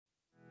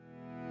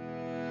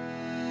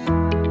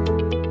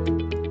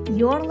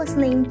You're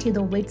listening to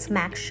the Wits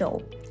Max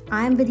Show.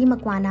 I'm Vidhi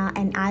Makwana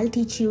and I'll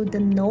teach you the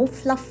no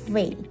fluff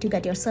way to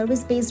get your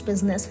service based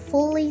business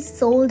fully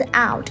sold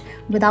out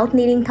without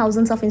needing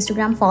thousands of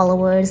Instagram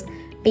followers,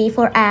 pay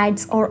for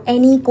ads, or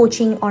any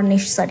coaching or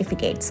niche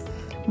certificates.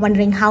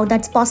 Wondering how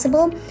that's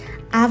possible?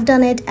 I've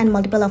done it and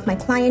multiple of my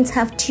clients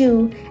have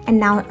too, and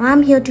now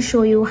I'm here to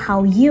show you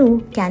how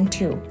you can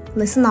too.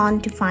 Listen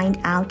on to find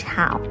out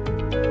how.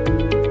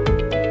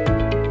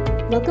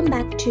 Welcome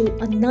back to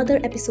another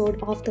episode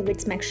of the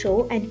Wits Max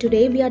Show, and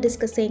today we are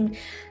discussing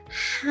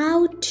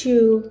how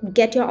to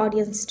get your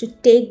audience to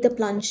take the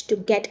plunge to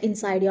get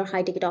inside your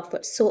high ticket offer.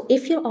 So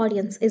if your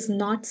audience is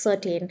not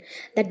certain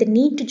that they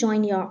need to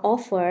join your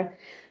offer,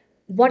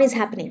 what is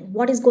happening,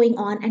 what is going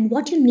on, and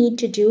what you need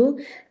to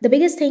do, the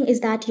biggest thing is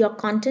that your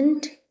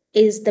content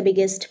is the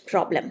biggest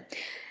problem.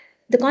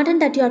 The content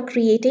that you are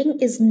creating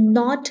is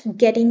not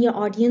getting your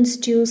audience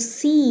to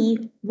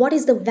see what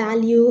is the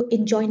value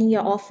in joining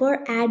your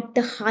offer at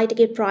the high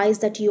ticket price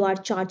that you are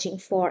charging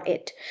for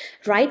it,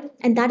 right?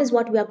 And that is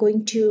what we are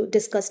going to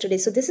discuss today.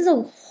 So this is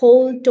a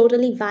whole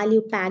totally value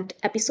packed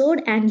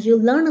episode, and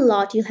you'll learn a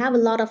lot. You'll have a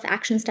lot of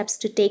action steps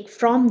to take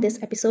from this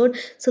episode.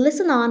 So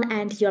listen on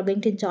and you're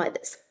going to enjoy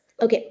this.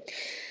 Okay.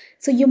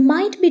 So you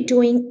might be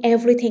doing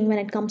everything when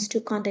it comes to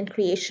content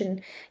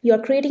creation.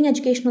 You're creating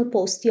educational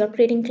posts, you're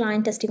creating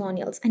client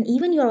testimonials, and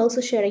even you're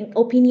also sharing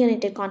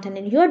opinionated content,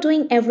 and you're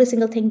doing every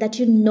single thing that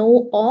you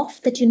know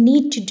of that you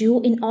need to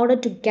do in order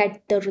to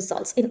get the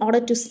results, in order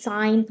to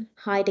sign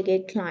high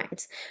ticket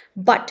clients.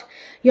 But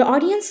your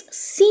audience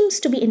seems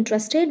to be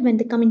interested when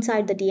they come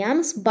inside the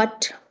DMs,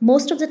 but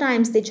most of the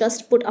times they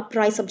just put a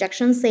price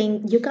objection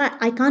saying,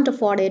 I can't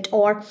afford it,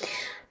 or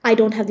I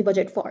don't have the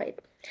budget for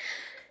it.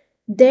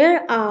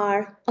 There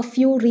are a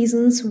few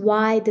reasons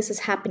why this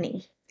is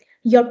happening.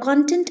 Your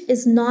content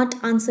is not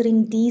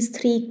answering these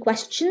three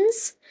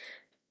questions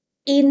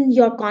in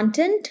your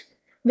content,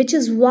 which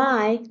is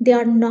why they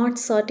are not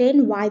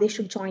certain why they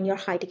should join your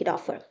high ticket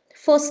offer.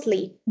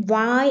 Firstly,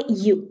 why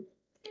you?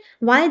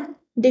 Why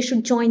they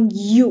should join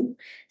you?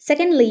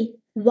 Secondly,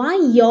 why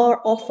your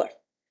offer?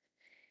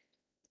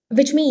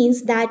 Which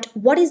means that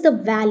what is the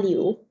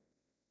value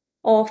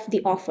of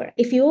the offer?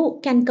 If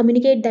you can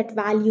communicate that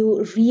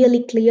value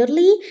really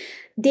clearly,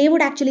 they would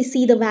actually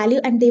see the value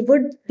and they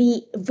would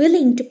be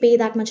willing to pay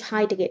that much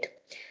high ticket.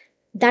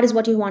 That is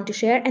what you want to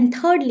share. And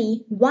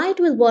thirdly, why it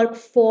will work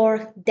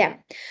for them.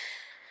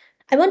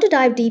 I want to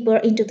dive deeper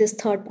into this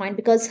third point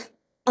because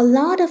a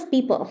lot of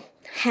people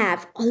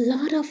have a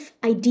lot of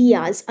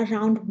ideas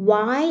around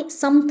why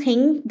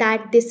something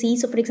that they see.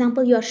 So for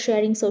example, you are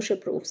sharing social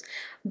proofs,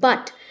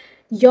 but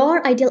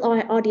your ideal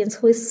audience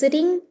who is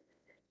sitting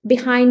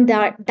behind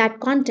that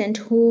content,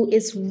 who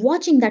is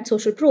watching that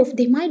social proof,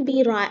 they might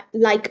be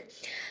like,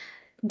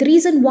 the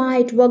reason why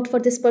it worked for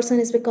this person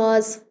is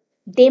because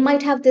they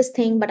might have this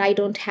thing but I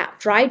don't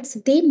have, right? So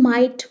they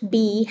might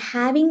be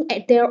having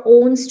their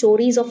own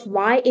stories of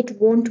why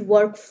it won't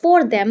work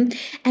for them,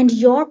 and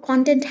your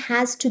content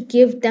has to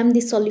give them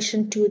the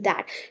solution to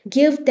that.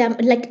 Give them,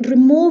 like,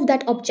 remove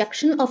that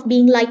objection of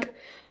being like,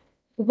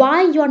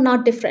 why you're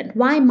not different,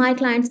 why my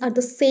clients are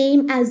the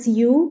same as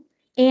you,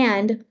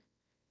 and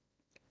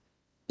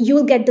you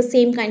will get the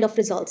same kind of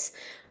results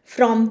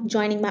from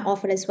joining my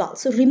offer as well.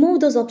 So remove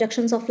those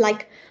objections of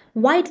like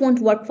why it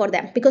won't work for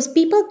them, because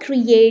people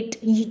create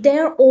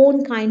their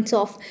own kinds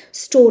of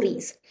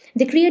stories.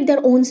 They create their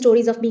own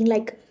stories of being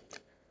like,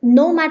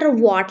 no matter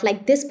what,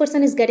 like this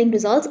person is getting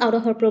results out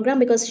of her program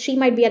because she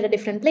might be at a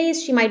different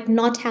place, she might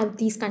not have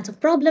these kinds of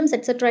problems,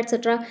 etc.,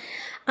 etc.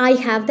 I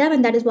have them,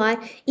 and that is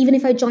why even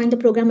if I join the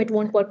program, it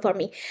won't work for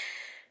me.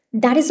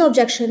 That is the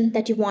objection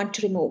that you want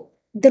to remove.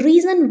 The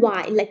reason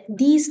why, like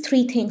these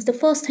three things, the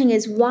first thing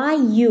is why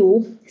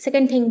you,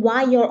 second thing,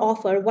 why your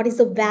offer, what is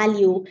the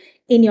value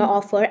in your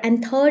offer,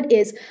 and third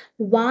is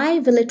why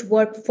will it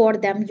work for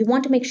them. You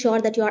want to make sure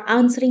that you are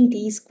answering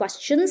these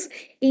questions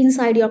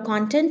inside your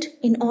content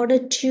in order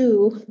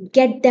to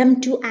get them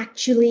to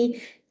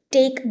actually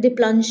take the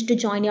plunge to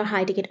join your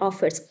high ticket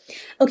offers.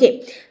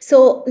 Okay,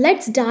 so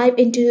let's dive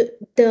into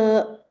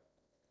the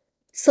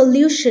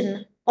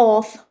solution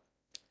of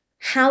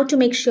how to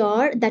make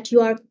sure that you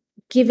are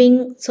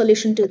giving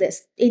solution to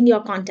this in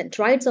your content,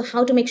 right? So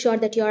how to make sure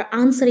that you are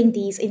answering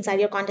these inside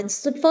your content.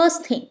 So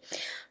first thing,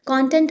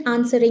 content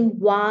answering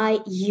why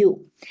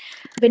you.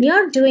 When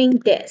you're doing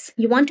this,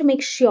 you want to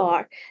make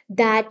sure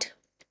that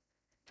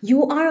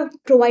you are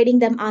providing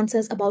them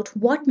answers about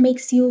what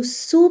makes you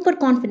super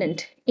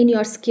confident in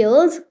your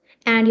skills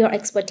and your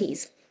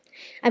expertise.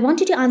 I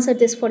want you to answer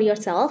this for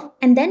yourself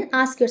and then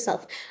ask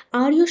yourself,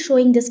 are you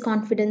showing this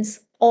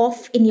confidence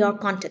off in your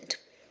content?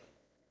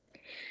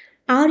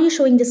 Are you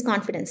showing this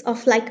confidence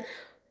of like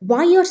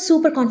why you're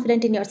super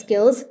confident in your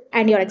skills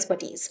and your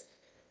expertise?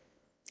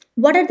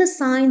 What are the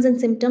signs and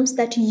symptoms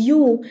that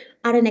you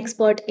are an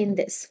expert in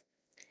this?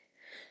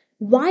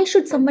 Why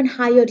should someone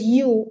hire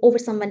you over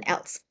someone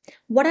else?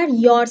 What are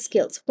your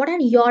skills? What are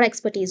your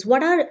expertise?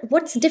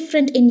 What's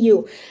different in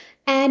you?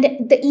 And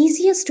the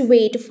easiest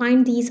way to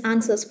find these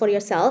answers for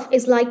yourself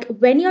is like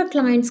when your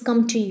clients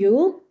come to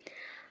you,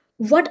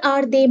 What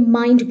are they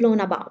mind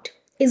blown about?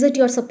 Is it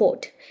your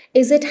support?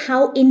 Is it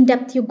how in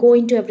depth you go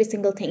into every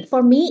single thing?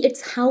 For me,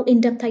 it's how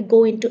in depth I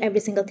go into every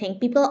single thing.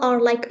 People are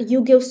like,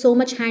 you give so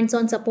much hands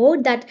on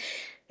support that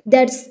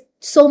there's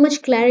so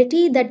much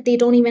clarity that they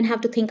don't even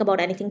have to think about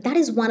anything. That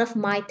is one of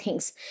my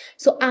things.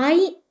 So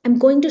I am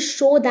going to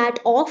show that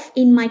off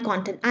in my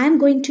content. I am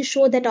going to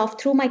show that off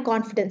through my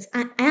confidence.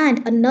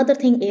 And another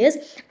thing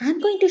is, I'm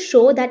going to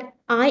show that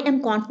I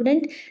am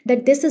confident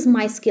that this is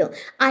my skill.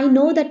 I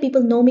know that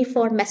people know me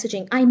for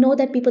messaging. I know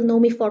that people know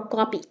me for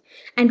copy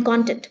and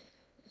content.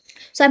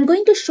 So I'm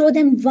going to show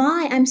them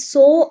why I'm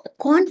so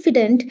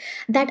confident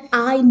that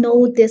I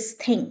know this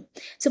thing.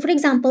 So for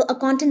example, a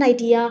content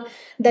idea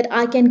that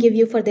I can give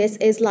you for this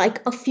is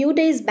like a few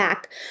days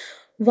back,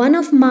 one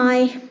of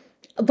my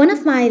one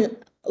of my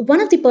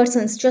one of the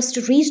persons just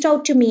reached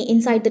out to me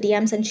inside the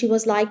DMs, and she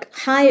was like,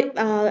 hi,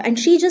 and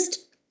she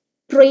just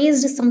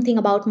praised something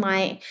about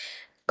my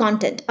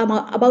content,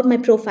 about my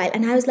profile.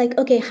 And I was like,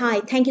 okay,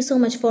 hi, thank you so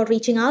much for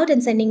reaching out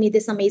and sending me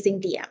this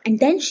amazing DM. And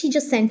then she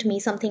just sent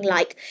me something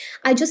like,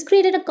 I just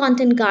created a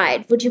content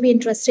guide, would you be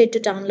interested to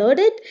download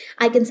it?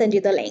 I can send you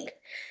the link.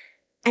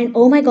 And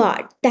oh my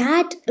god,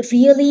 that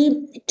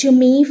really to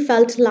me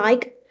felt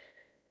like,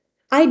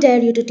 I dare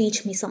you to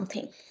teach me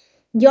something.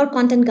 Your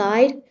content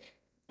guide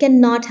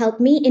cannot help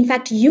me. In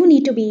fact, you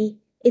need to be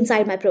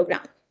inside my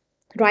program,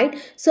 right?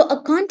 So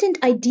a content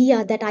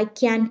idea that I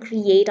can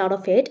create out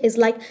of it is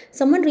like,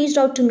 someone reached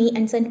out to me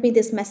and sent me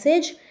this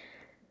message,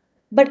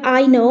 but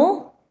I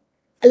know,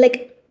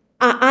 like,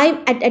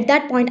 at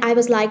that point I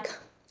was like,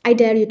 I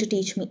dare you to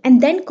teach me.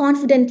 And then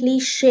confidently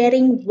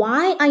sharing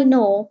why I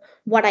know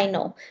what I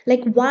know,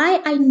 like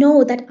why I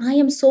know that I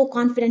am so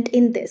confident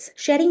in this,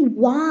 sharing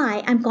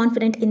why I'm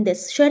confident in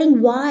this,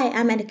 sharing why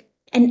I'm an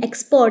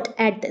expert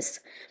at this,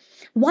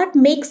 what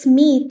makes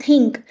me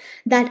think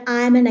that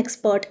I am an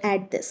expert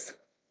at this.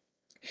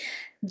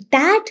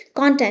 That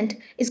content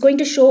is going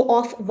to show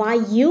off why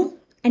you,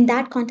 and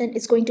that content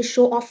is going to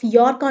show off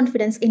your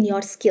confidence in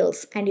your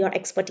skills and your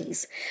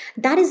expertise.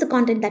 That is the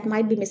content that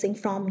might be missing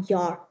from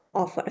your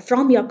offer,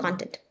 from your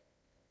content,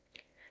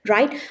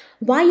 right?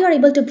 Why you're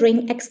able to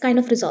bring X kind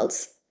of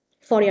results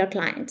for your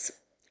clients.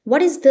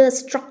 What is the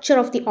structure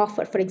of the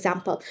offer, for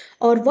example?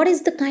 Or what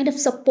is the kind of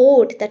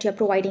support that you're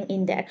providing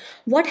in there?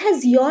 What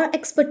has your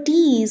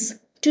expertise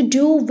to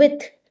do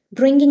with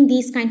bringing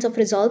these kinds of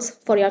results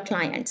for your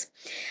clients?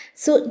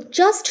 So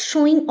just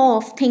showing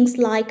off things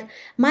like,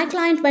 my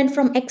client went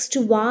from X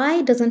to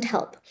Y doesn't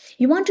help.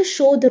 You want to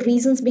show the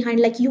reasons behind,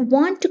 like you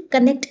want to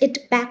connect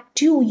it back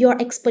to your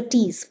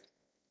expertise.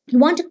 You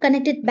want to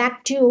connect it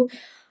back to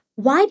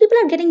why people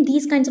are getting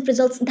these kinds of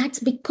results. That's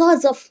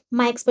because of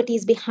my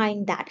expertise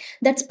behind that.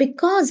 That's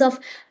because of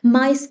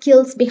my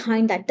skills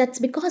behind that. That's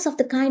because of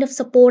the kind of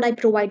support I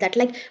provide. That,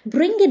 like,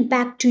 bring it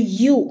back to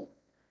you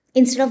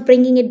instead of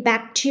bringing it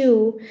back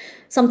to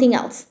something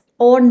else,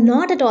 or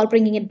not at all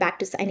bringing it back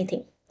to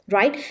anything,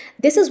 right?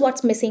 This is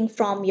what's missing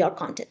from your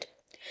content.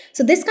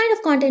 So this kind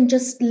of content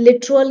just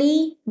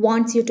literally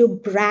wants you to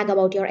brag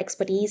about your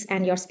expertise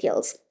and your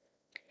skills.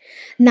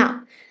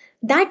 Now,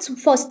 that's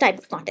first type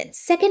of content.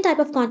 Second type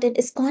of content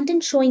is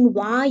content showing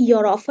why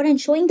your offer and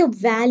showing the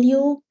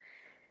value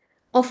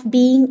of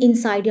being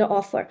inside your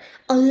offer.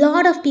 A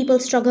lot of people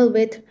struggle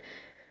with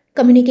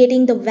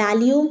communicating the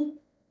value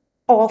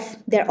of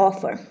their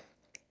offer.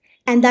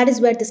 And that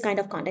is where this kind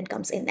of content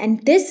comes in.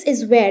 And this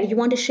is where you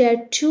want to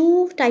share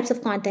two types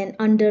of content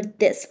under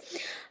this.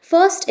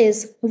 First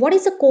is, what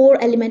is the core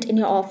element in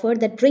your offer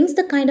that brings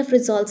the kind of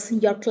results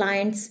your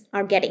clients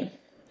are getting?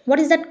 What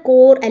is that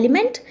core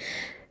element?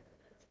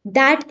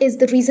 That is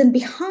the reason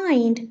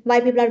behind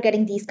why people are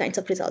getting these kinds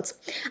of results.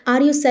 Are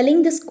you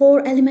selling this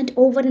core element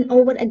over and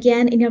over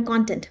again in your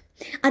content?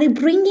 Are you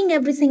bringing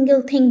every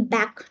single thing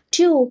back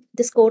to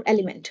this core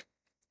element?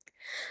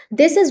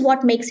 This is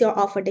what makes your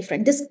offer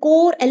different. This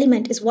core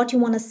element is what you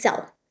want to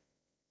sell.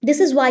 This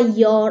is why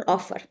your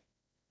offer,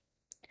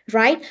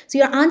 right? So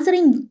you're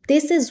answering,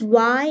 this is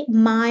why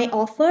my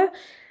offer,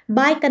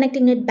 by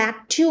connecting it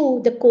back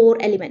to the core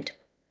element.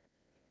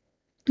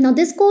 Now,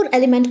 this core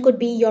element could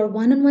be your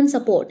one-on-one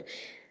support,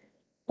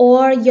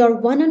 or your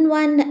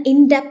one-on-one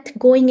in-depth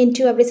going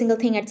into every single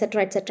thing,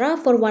 etc.,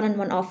 for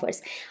one-on-one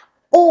offers.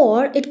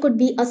 Or it could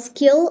be a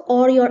skill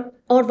or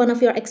one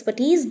of your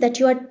expertise that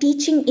you are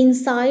teaching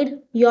inside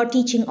your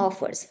teaching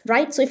offers,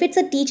 right? So if it's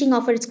a teaching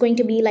offer, it's going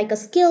to be like a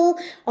skill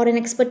or an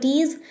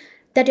expertise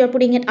that you're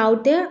putting it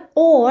out there.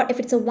 Or if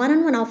it's a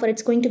one-on-one offer,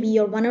 it's going to be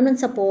your one-on-one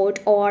support,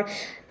 or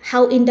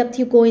how in-depth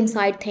you go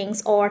inside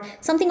things, or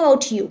something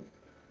about you,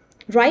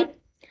 right?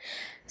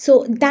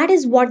 So that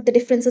is what the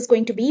difference is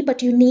going to be,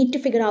 but you need to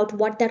figure out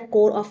what that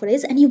core offer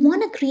is, and you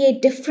want to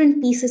create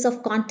different pieces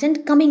of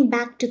content coming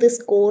back to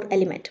this core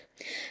element.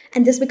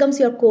 And this becomes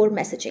your core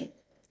messaging.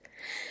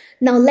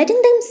 Now, letting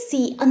them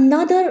see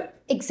another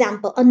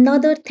example,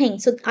 another thing.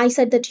 So I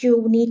said that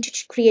you need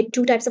to create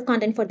two types of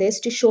content for this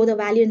to show the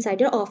value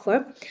inside your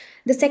offer.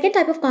 The second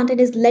type of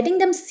content is letting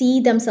them see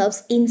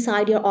themselves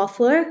inside your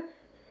offer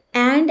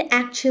and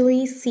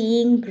actually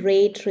seeing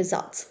great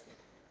results.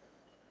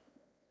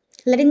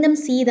 letting them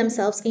see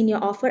themselves in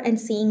your offer and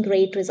seeing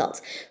great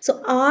results.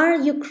 So, are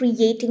you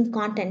creating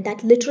content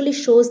that literally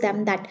shows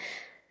them that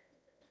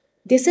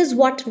this is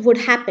what would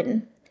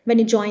happen when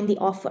you join the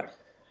offer?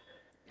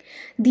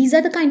 These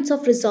are the kinds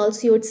of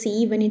results you would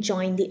see when you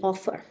join the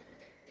offer.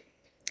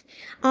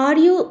 Are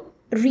you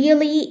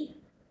really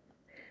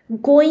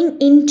going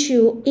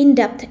into in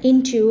depth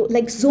into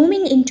like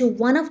zooming into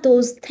one of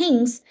those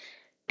things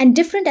and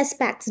different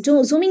aspects,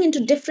 zooming into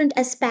different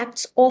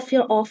aspects of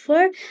your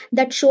offer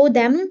that show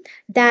them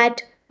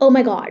that, oh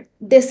my god,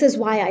 this is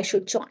why I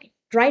should join,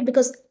 right?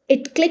 Because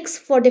it clicks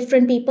for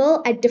different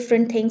people at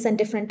different things and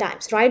different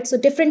times, right? So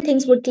different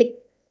things would click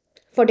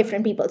for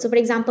different people. So for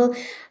example,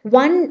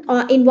 one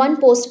in one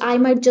post I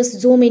might just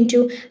zoom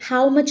into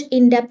how much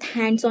in-depth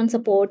hands-on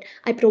support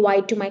I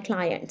provide to my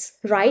clients,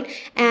 right?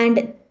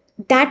 And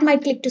that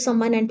might click to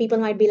someone and people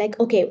might be like,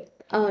 okay,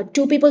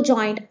 two people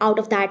joined out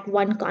of that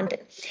one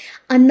content.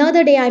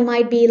 Another day I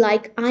might be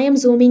like, I am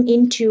zooming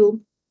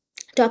into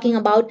talking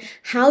about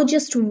how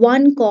just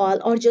one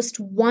call or just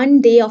one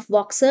day of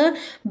Voxer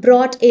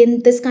brought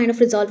in this kind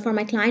of result for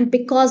my client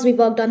because we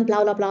worked on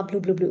blah blah blah blue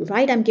blue blue,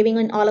 right? I'm giving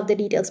in all of the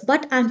details,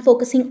 but I'm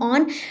focusing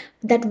on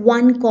that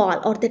one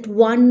call or that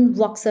one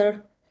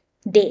Voxer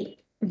day,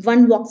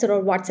 one Voxer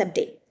or WhatsApp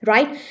day,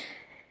 right?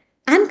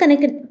 I'm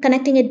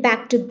connecting it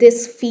back to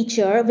this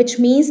feature, which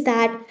means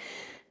that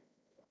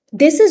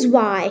this is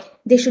why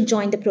they should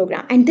join the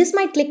program. And this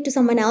might click to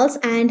someone else,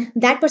 and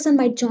that person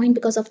might join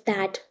because of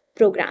that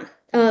program,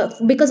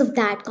 because of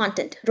that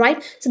content,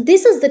 right? So,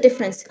 this is the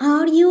difference.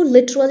 Are you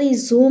literally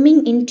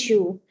zooming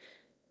into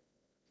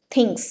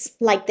things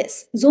like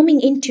this,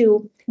 zooming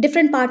into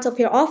different parts of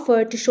your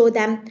offer to show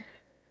them,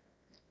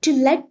 to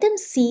let them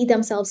see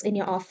themselves in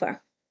your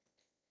offer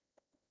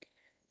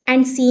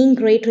and seeing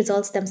great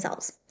results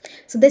themselves?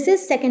 So this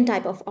is second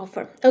type of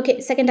offer.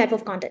 Okay, second type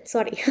of content.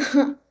 Sorry.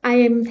 I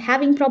am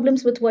having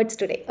problems with words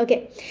today.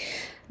 Okay.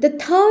 The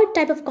third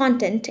type of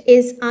content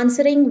is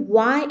answering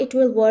why it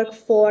will work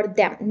for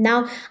them.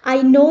 Now,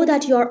 I know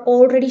that you're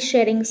already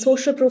sharing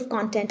social proof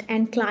content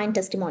and client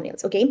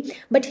testimonials, okay?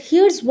 But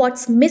here's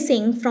what's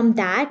missing from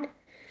that,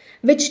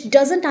 which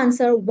doesn't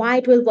answer why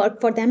it will work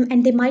for them,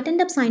 and they might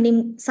end up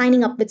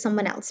signing up with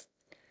someone else.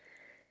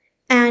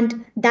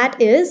 And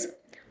that is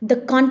the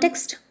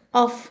context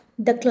of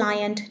the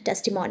client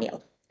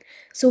testimonial.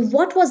 So,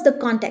 what was the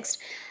context?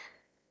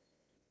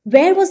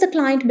 Where was the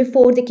client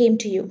before they came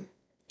to you?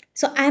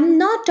 So, I'm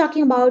not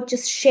talking about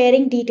just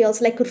sharing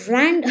details like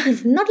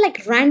not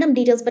like random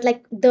details, but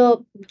like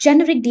the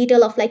generic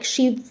detail of like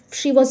she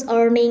was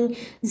earning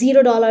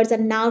 $0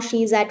 and now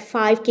she's at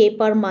 5K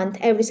per month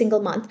every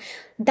single month.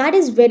 That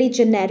is very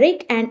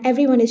generic, and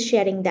everyone is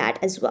sharing that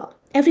as well.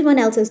 Everyone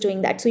else is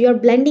doing that. So, you're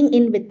blending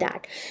in with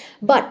that.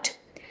 But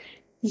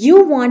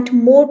you want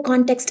more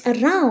context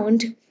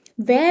around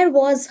where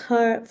was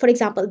her, for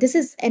example, this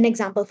is an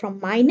example from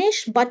my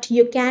niche, but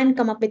you can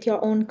come up with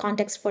your own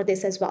context for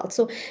this as well.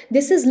 So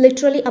this is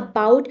literally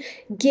about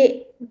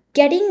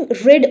getting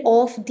rid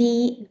of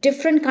the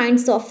different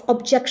kinds of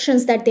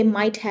objections that they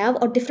might have,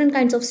 or different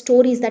kinds of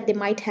stories that they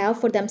might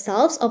have for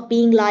themselves, of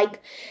being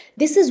like,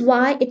 this is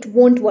why it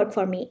won't work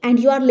for me. And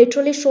you are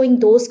literally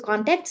showing those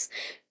contexts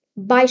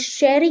by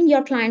sharing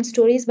your client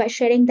stories, by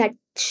sharing that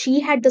she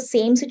had the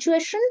same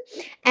situation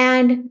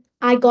and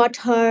I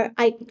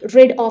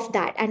rid of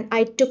that and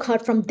I took her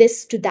from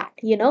this to that,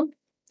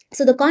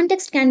 so the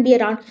context can be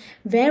around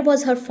where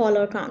was her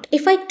follower count.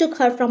 If I took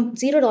her from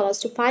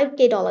 $0 to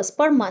 $5K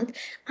per month,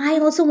 I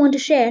also want to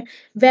share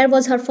where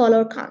was her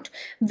follower count.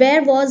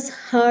 Where was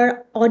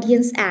her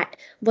audience at?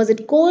 Was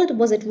it cold?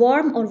 Was it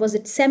warm? Or was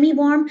it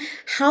semi-warm?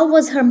 How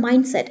was her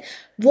mindset?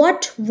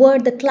 What were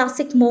the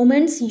classic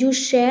moments you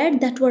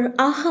shared that were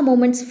aha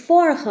moments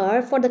for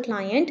her, for the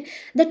client,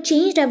 that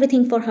changed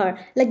everything for her?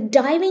 Like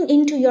diving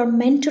into your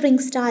mentoring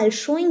style,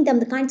 showing them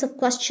the kinds of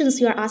questions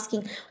you're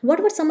asking.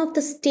 What were some of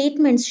the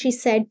statements she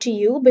said to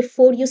you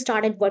before you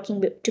started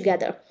working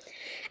together?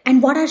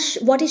 And what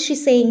is she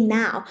saying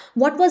now?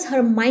 What was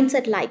her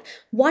mindset like?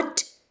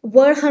 What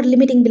were her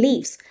limiting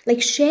beliefs?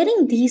 Like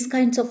sharing these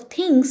kinds of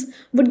things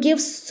would give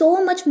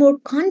so much more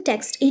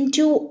context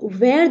into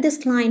where this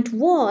client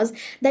was,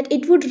 that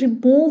it would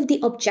remove the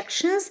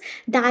objections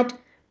that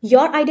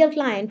your ideal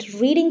client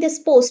reading this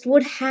post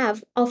would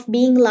have of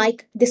being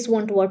like, this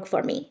won't work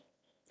for me.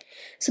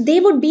 So they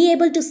would be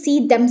able to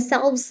see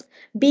themselves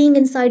being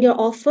inside your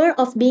offer,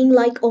 of being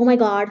like, oh my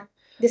God,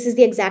 this is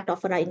the exact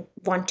offer I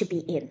want to be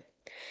in.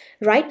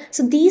 Right?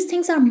 So these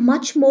things are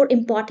much more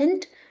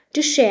important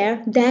to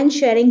share than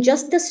sharing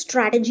just the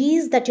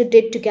strategies that you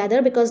did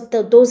together, because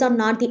those are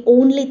not the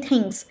only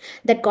things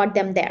that got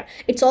them there.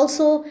 It's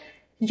also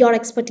your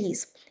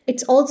expertise.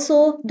 It's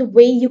also the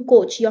way you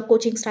coach, your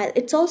coaching style.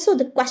 It's also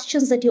the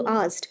questions that you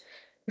asked,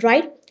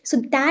 right?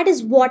 So that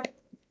is what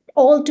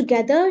all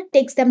together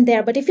takes them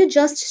there. But if you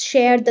just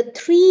share the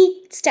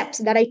 3 steps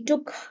that I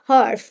took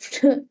her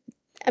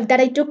that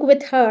I took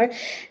with her,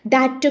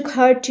 that took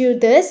her to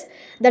this,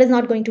 that is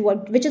not going to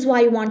work, which is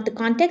why you want the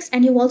context,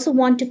 and you also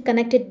want to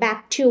connect it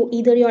back to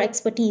either your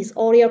expertise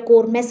or your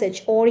core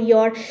message or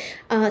your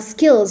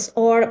skills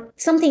or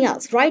something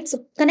else, right?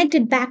 So connect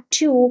it back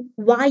to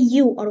why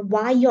you or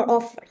why your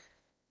offer,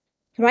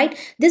 right?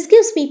 This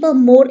gives people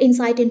more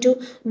insight into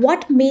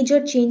what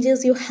major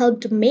changes you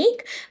helped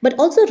make, but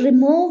also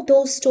remove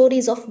those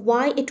stories of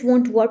why it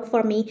won't work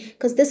for me,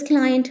 because this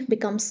client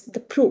becomes the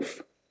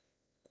proof,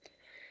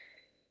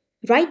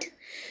 right?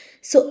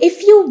 So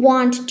if you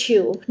want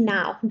to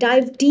now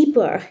dive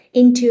deeper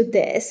into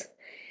this,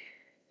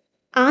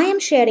 I am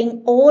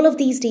sharing all of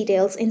these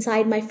details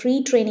inside my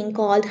free training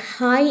called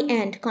High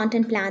End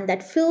Content Plan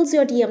that fills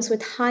your DMs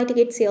with high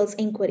ticket sales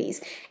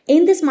inquiries.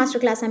 In this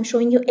masterclass, I'm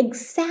showing you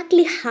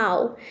exactly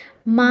how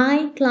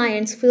my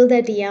clients fill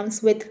their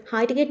DMs with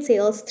high ticket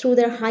sales through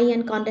their high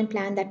end content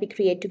plan that we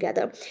create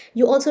together.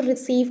 You also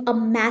receive a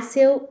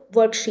massive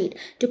worksheet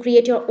to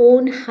create your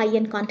own high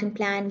end content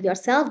plan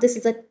yourself. This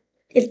is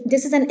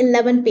an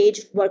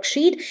 11-page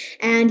worksheet,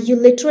 and you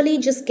literally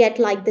just get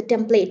like the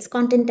templates,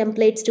 content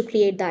templates to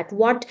create that.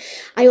 What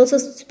I also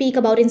speak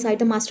about inside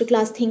the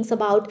masterclass, things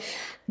about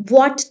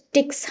what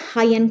ticks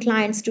high-end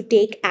clients to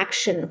take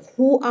action,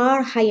 who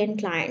are high-end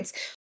clients,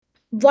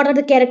 what are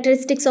the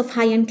characteristics of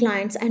high-end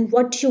clients, and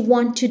what you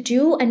want to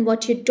do and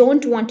what you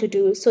don't want to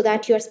do, so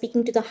that you are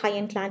speaking to the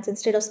high-end clients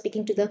instead of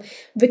speaking to the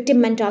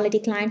victim mentality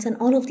clients, and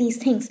all of these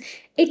things.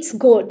 It's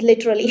good,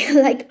 literally.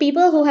 Like,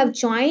 people who have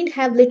joined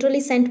have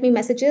literally sent me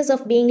messages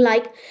of being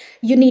like,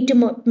 you need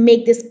to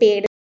make this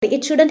paid.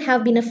 It shouldn't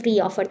have been a free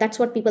offer. That's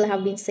what people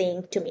have been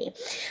saying to me,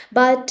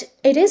 but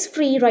it is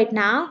free right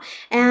now.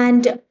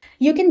 And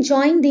you can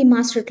join the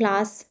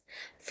masterclass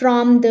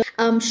from the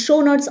show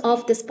notes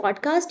of this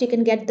podcast. You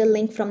can get the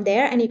link from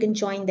there, and you can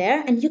join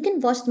there, and you can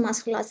watch the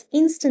masterclass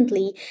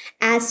instantly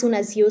as soon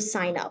as you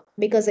sign up,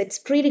 because it's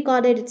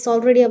pre-recorded, it's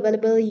already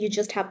available. You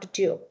just have to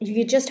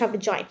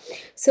join.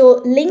 So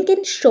link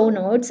in show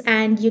notes,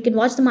 and you can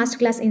watch the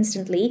masterclass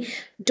instantly.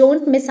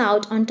 Don't miss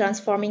out on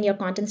transforming your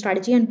content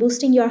strategy and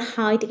boosting your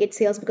high ticket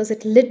sales, because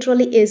it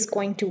literally is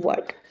going to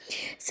work.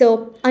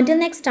 So until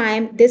next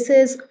time, this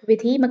is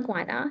Vidhi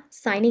Makwana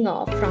signing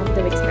off from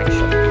the Wix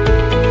Show.